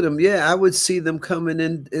few of them. Yeah, I would see them coming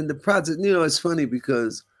in the project. It's funny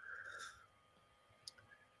because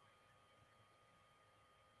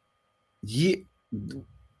ye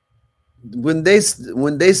when they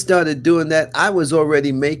started doing that, I was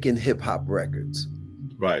already making hip hop records.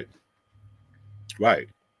 Right, right.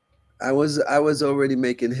 I was already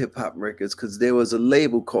making hip hop records because there was a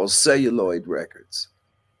label called Celluloid Records.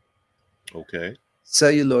 Okay.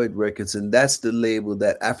 Celluloid Records, and that's the label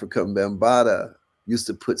that African Bambaataa used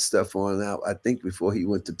to put stuff on out, I think before he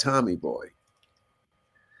went to Tommy Boy.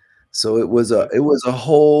 So it was Okay. a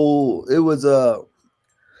whole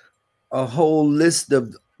list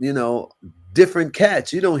of, different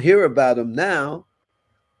cats. You don't hear about them now,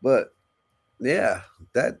 but yeah,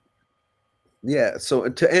 that yeah. So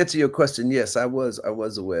to answer your question, yes, I was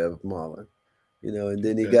aware of Marlon, and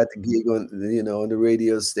then he Okay. got the gig on the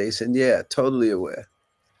radio station. Yeah, totally aware.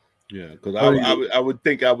 Yeah, because Totally. I would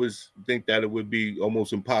think that it would be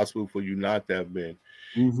almost impossible for you not to have been,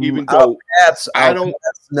 Mhm. even though I Our don't.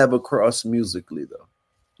 paths never crossed musically, though.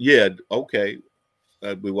 Yeah, okay.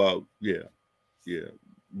 Well, yeah, yeah.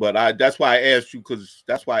 But that's why I asked you, because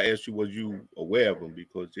that's why I asked you, was you aware of him?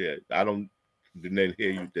 Because yeah, I didn't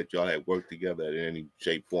hear you that y'all had worked together in any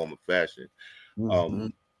shape, form, or fashion. Mhm.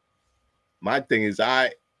 Um, my thing is,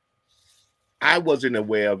 I wasn't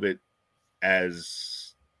aware of it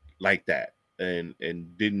as like that, and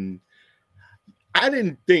I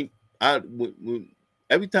didn't think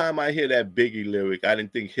every time I hear that Biggie lyric, I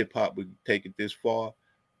didn't think hip hop would take it this far.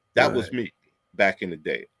 That was Right. me back in the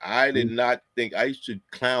day. I did Mm. not think, I used to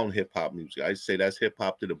clown hip hop music. I used to say that's hip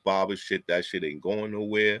hop to the barber shit. That shit ain't going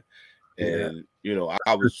nowhere. Yeah. And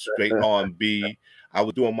I was straight R&B. I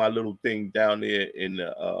was doing my little thing down there in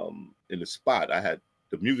the spot. I had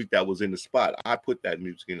the music that was in the spot. I put that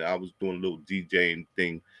music in there. I was doing a little DJing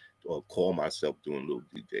thing, or call myself doing a little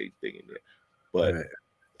DJ thing in there. But Right.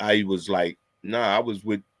 I was like, nah, I was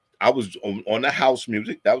on the house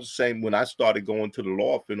music. That was the same when I started going to the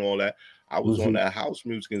loft and all that. I was on Mhm. that house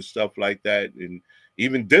music and stuff like that, and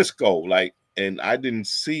even disco. Like, and I didn't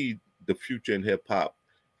see the future in hip hop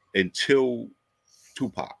until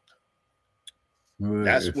Tupac.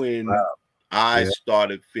 That's Right. when Wow. I Yeah.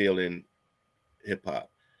 started feeling hip hop,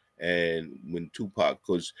 and when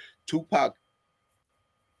because Tupac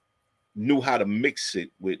knew how to mix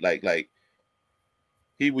it with like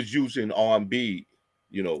he was using R&B,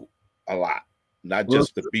 you know, a lot. Not Well,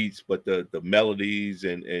 just the beats, but the melodies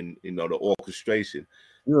and the orchestration.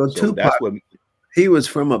 So Tupac, that's what. he was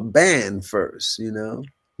from a band first.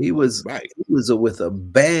 He was Right, with a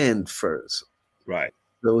band first. right.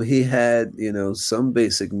 So he had, some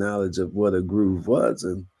basic knowledge of what a groove was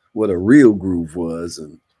and what a real groove was.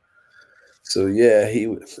 And so yeah, he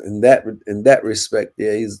was in that respect,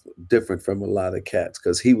 yeah, he's different from a lot of cats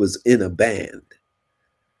because he was in a band.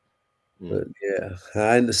 Mm. But yeah,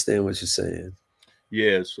 I understand what you're saying.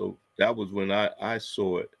 Yeah, so that was when I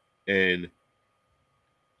saw it. And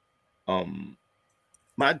um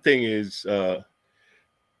my thing is, I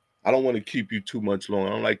don't want to keep you too much long. I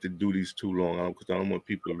don't like to do these too long because I don't want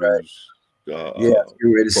people to Right. lose Yeah,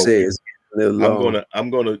 you're ready to say focus. it's getting a little long. I'm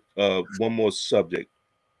gonna one more subject,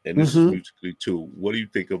 and this is Hmm. musically too. What do you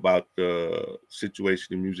think about the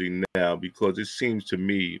situation in music now? Because it seems to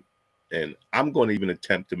me, and I'm going to even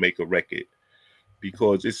attempt to make a record,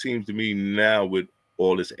 because it seems to me now with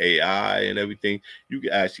all this AI and everything, you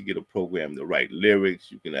can actually get a program to write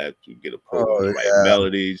lyrics. You can actually get a program Oh to write yeah.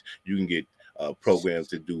 melodies. You can get programs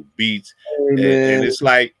to do beats, Hey man. and it's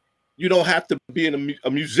like you don't have to be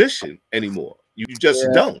a musician anymore. You just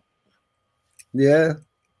Yeah. don't. Yeah.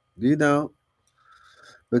 You know.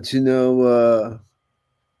 But you know,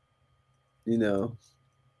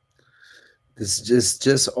 it's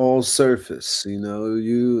just all surface.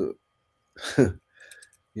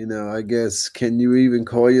 I guess, can you even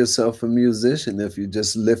call yourself a musician if you're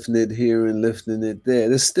just lifting it here and lifting it there?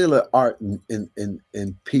 There's still an art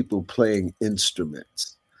in people playing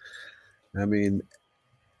instruments. I mean,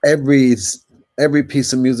 every every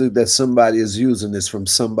piece of music that somebody is using is from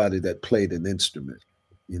somebody that played an instrument.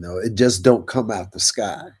 It just don't come out the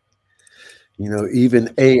sky. Even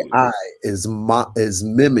Absolutely. AI is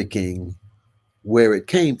mimicking where it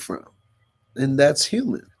came from, and that's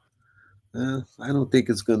human. I don't think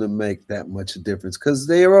it's going to make that much difference because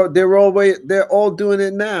they're all doing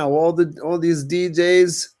it now. All these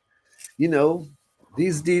DJs, you know,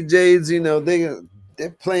 these DJs,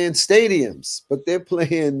 they're playing stadiums, but they're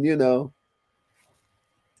playing,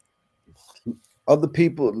 other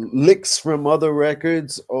people licks from other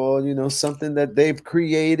records, or something that they've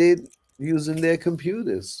created using their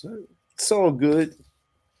computers. It's all good.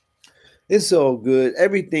 It's all good.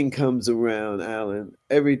 Everything comes around, Alan.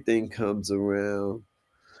 Everything comes around.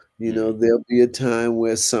 Mm. There'll be a time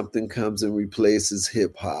where something comes and replaces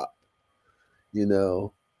hip hop. You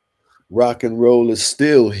know, Rock and roll is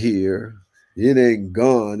still here. It ain't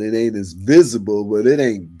gone. It ain't as visible, but it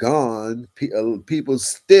ain't gone. People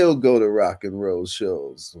still go to rock and roll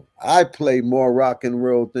shows. I play more rock and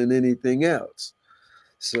roll than anything else. I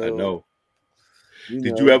So, know. you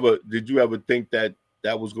Did you know, ever think that?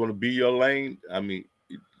 that was going to be your lane? I mean,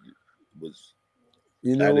 it was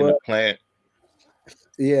You know that in the what? plan?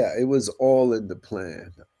 Yeah, it was all in the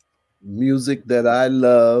plan. Music that I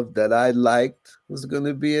loved, that I liked, was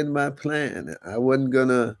gonna be in my plan. I wasn't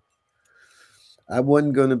gonna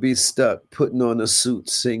be stuck putting on a suit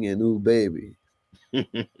singing "Ooh Baby."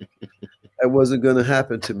 That wasn't gonna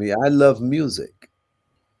happen to me. I love music.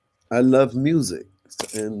 I love music.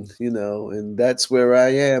 And and that's where I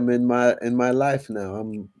am in my life now.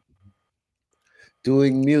 I'm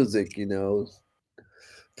doing music,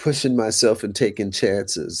 pushing myself and taking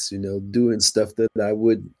chances, doing stuff that I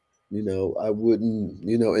wouldn't,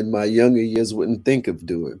 in my younger years wouldn't think of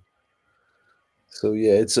doing. So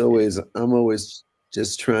yeah, Yeah. I'm always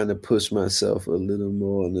just trying to push myself a little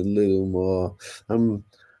more and a little more. I'm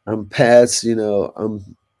I'm past,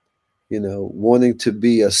 wanting to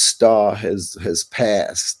be a star has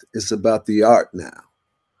passed. It's about the art now,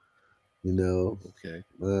 you know. Okay.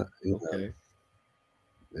 Uh, you know, Okay.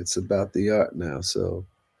 it's about the art now. So,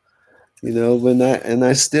 I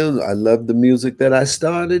love the music that I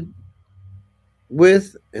started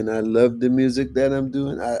with, and I love the music that I'm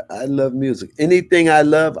doing. I love music. Anything I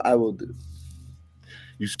love, I will do.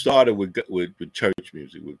 You started with church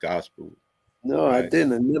music, with gospel, No, I right?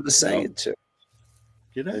 didn't. I never sang No, in church.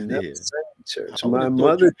 get I out of never here. sang in church. I would My have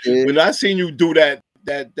thought you. mother did. When I seen you do that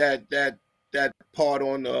part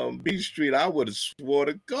on B Street, I would have swore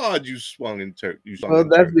to God you swung in church. You swung Well, in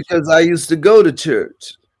that's church. because I used to go to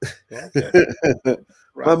church. Okay, My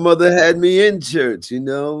right. mother had me in church, My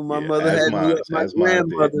Yeah, mother had me at my as mine did.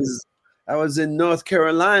 grandmother's. I was in North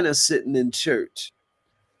Carolina sitting in church,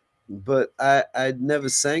 but I'd never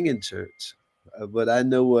sang in church. But I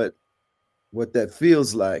know what that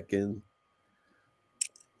feels like, and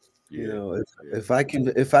Yeah, if yeah,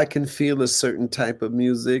 if I can feel a certain type of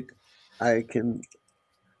music, I can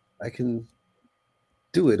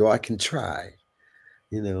do it, or I can try.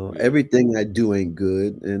 yeah. Everything I do ain't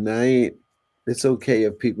good, and I ain't. It's okay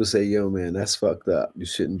if people say, "Yo, man, that's fucked up. You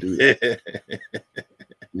shouldn't do that."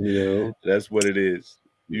 You know, That's what it is.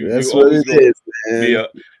 You that's what always it gonna is, be man. a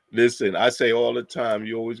listen. I say all the time,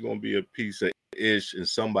 you're always gonna be a piece of ish in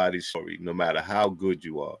somebody's story, no matter how good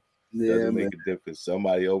you are. Yeah, Doesn't man. make a difference.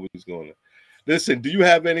 Somebody always gonna listen. Do you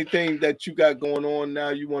have anything that you got going on now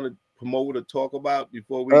you want to promote or talk about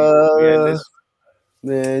before we end Uh, this?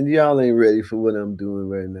 man, y'all ain't ready for what I'm doing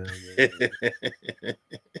right now, man.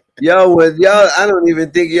 Y'all. I don't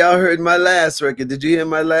even think y'all heard my last record. Did you hear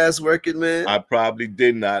my last record, man? I probably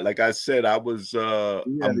did not. Like I said, I was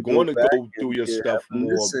You got I'm to go going to back go through and your have stuff a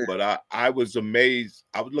more, listen. but I was amazed.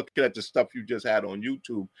 I was looking at the stuff you just had on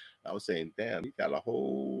YouTube. I was saying, damn, he got a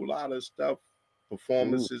whole lot of stuff, Mm.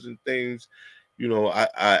 performances and things.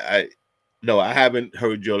 I no, I haven't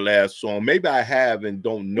heard your last song. Maybe I have and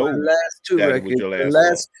don't My know last two that it was records, your last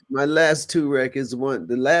song. my last two records,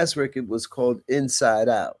 the last record was called Inside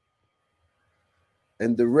Out.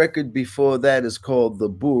 And the record before that is called The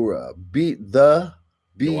Bura.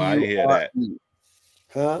 No, I didn't hear that. Bure.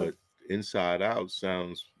 Huh? But Inside Out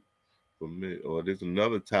sounds familiar. Or there's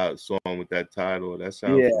another song with that title. That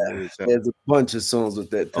sounds Yeah, familiar. there's a bunch of songs with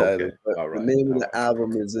that Okay. title, but All the right. name of All the right.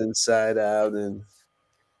 album is Inside Out. And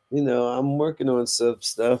I'm working on some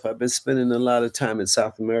stuff. I've been spending a lot of time in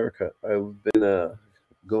South America. I've been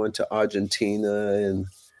going to Argentina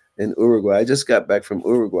and Uruguay. I just got back from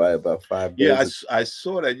Uruguay about 5 days Yeah, ago. I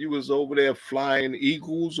saw that you was over there flying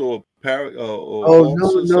eagles or or Oh hawks no,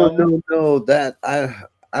 or no, something. no, no!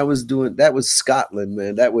 I was doing that was Scotland,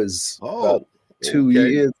 man. That was about Oh, two okay.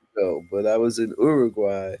 years ago. But I was in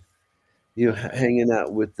Uruguay, Wow. hanging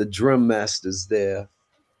out with the drum masters there,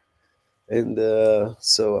 and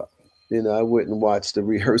so I went and watched the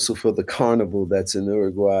rehearsal for the carnival that's in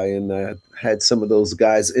Uruguay, and I had some of those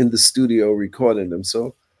guys in the studio recording them.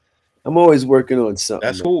 So I'm always working on something,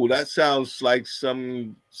 That's man. cool. That sounds like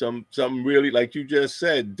some really like you just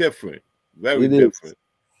said, different. Very It is, different.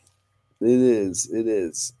 it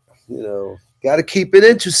is. Got to keep it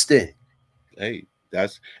interesting. Hey,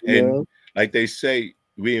 that's You and know, like they say,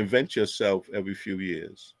 reinvent yourself every few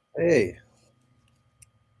years. hey.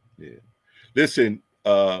 Yeah. Listen,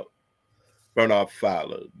 Bernard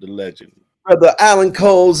Fowler, the legend. Brother Alan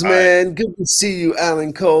Coles, All right. man. Good to see you,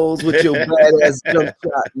 Alan Coles, with your badass jump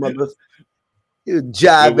shot, mother. You With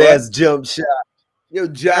jive what? ass jump shot. Your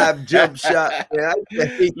jive jump shot, man. I used to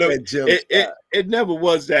hate Look, that jump it never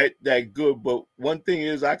was that good, but one thing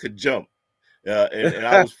is I could jump, and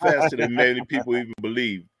I shot. was faster than many people even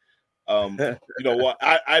believed. You know what?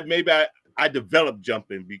 I developed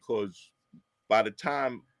jumping because by the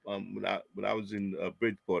time when I was in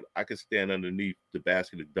Bridgeport, I could stand underneath the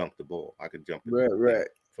basket and dunk the ball. I could jump it. Right, Like right.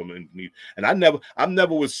 from underneath. And I never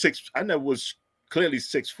was clearly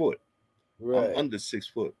 6 foot. I'm Right. under 6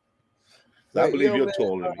 foot. I Right. believe Yo, you're man,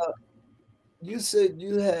 taller than me. you said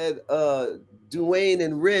you had Dwayne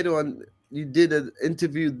and Red on. You did an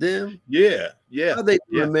interview them. Yeah, yeah, How they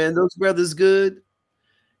yeah, doing, man? Those brothers good?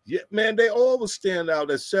 yeah, man. They always stand out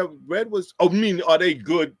as seven. Red was. Oh, I mean, are they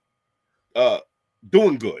good?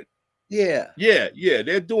 Doing good. Yeah. Yeah, yeah.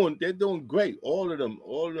 They're doing great. All of them.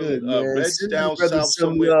 Good, man. Red's Send them down brothers south some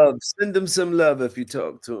somewhere. love. Send them some love if you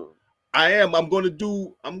talk to them. I am. I'm gonna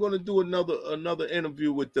do another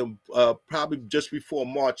interview with them. Probably just before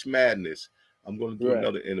March Madness. I'm gonna do Right.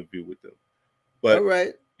 another interview with them. All But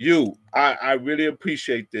right. I really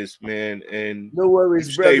appreciate this, man. And No worries,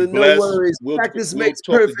 you stay brother. No blessed. worries. We'll Practice we'll makes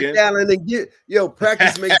talk perfect, again. Alan. And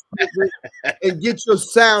practice makes perfect. And get your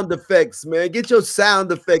sound effects, man. Get your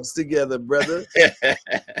sound effects together, brother.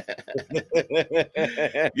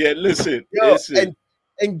 Yeah, listen.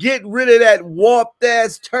 And get rid of that warped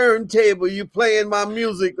ass turntable you playing my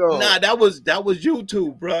music on. Nah, that was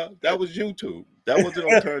YouTube, bro. That was YouTube. That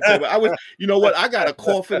wasn't on turntable. You know what? I got a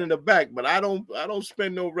coffin in the back, but I don't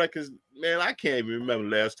spend no records, man. I can't even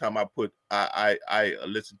remember last time I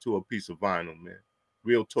listened to a piece of vinyl, man.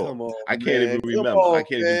 Real talk. Come on, I can't even remember. On, I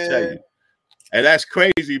can't even tell you. And that's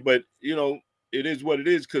crazy, but it is what it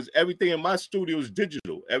is because everything in my studio is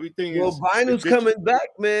digital. Everything is vinyl's coming back,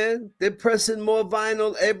 man. They're pressing more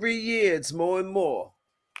vinyl every year. It's more and more.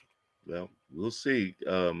 Well, we'll see.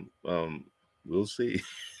 We'll see.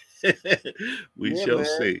 We shall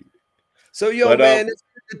see. So, man, it's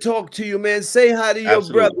good to talk to you, man. Say hi to your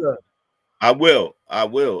brother. I will.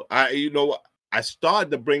 I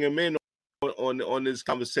started to bring him in on this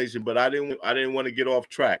conversation, but I didn't want to get off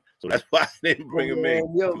track, so that's why I didn't bring him in.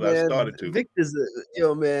 I started to. Victor's,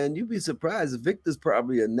 man, you'd be surprised. Victor's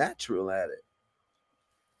probably a natural at it.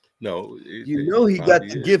 No, he got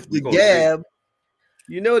the gift of gab.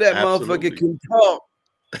 You know that motherfucker can talk.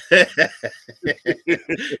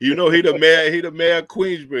 He the mayor of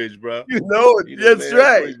Queensbridge, bro. You know it. That's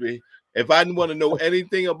right. If I want to know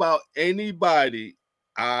anything about anybody,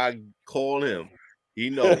 I call him. He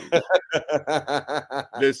knows.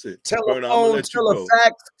 Listen, tell Bernard, a phone, tell a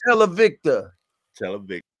fax, tell a Victor. Tell a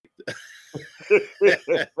Victor.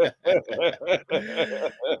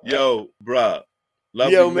 Yo, bro.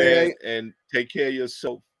 Love you, man. And take care of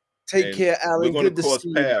yourself. Take care, Alan. Good to see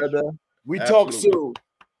you, brother. We talk soon.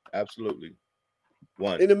 Absolutely.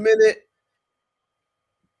 One. In a minute.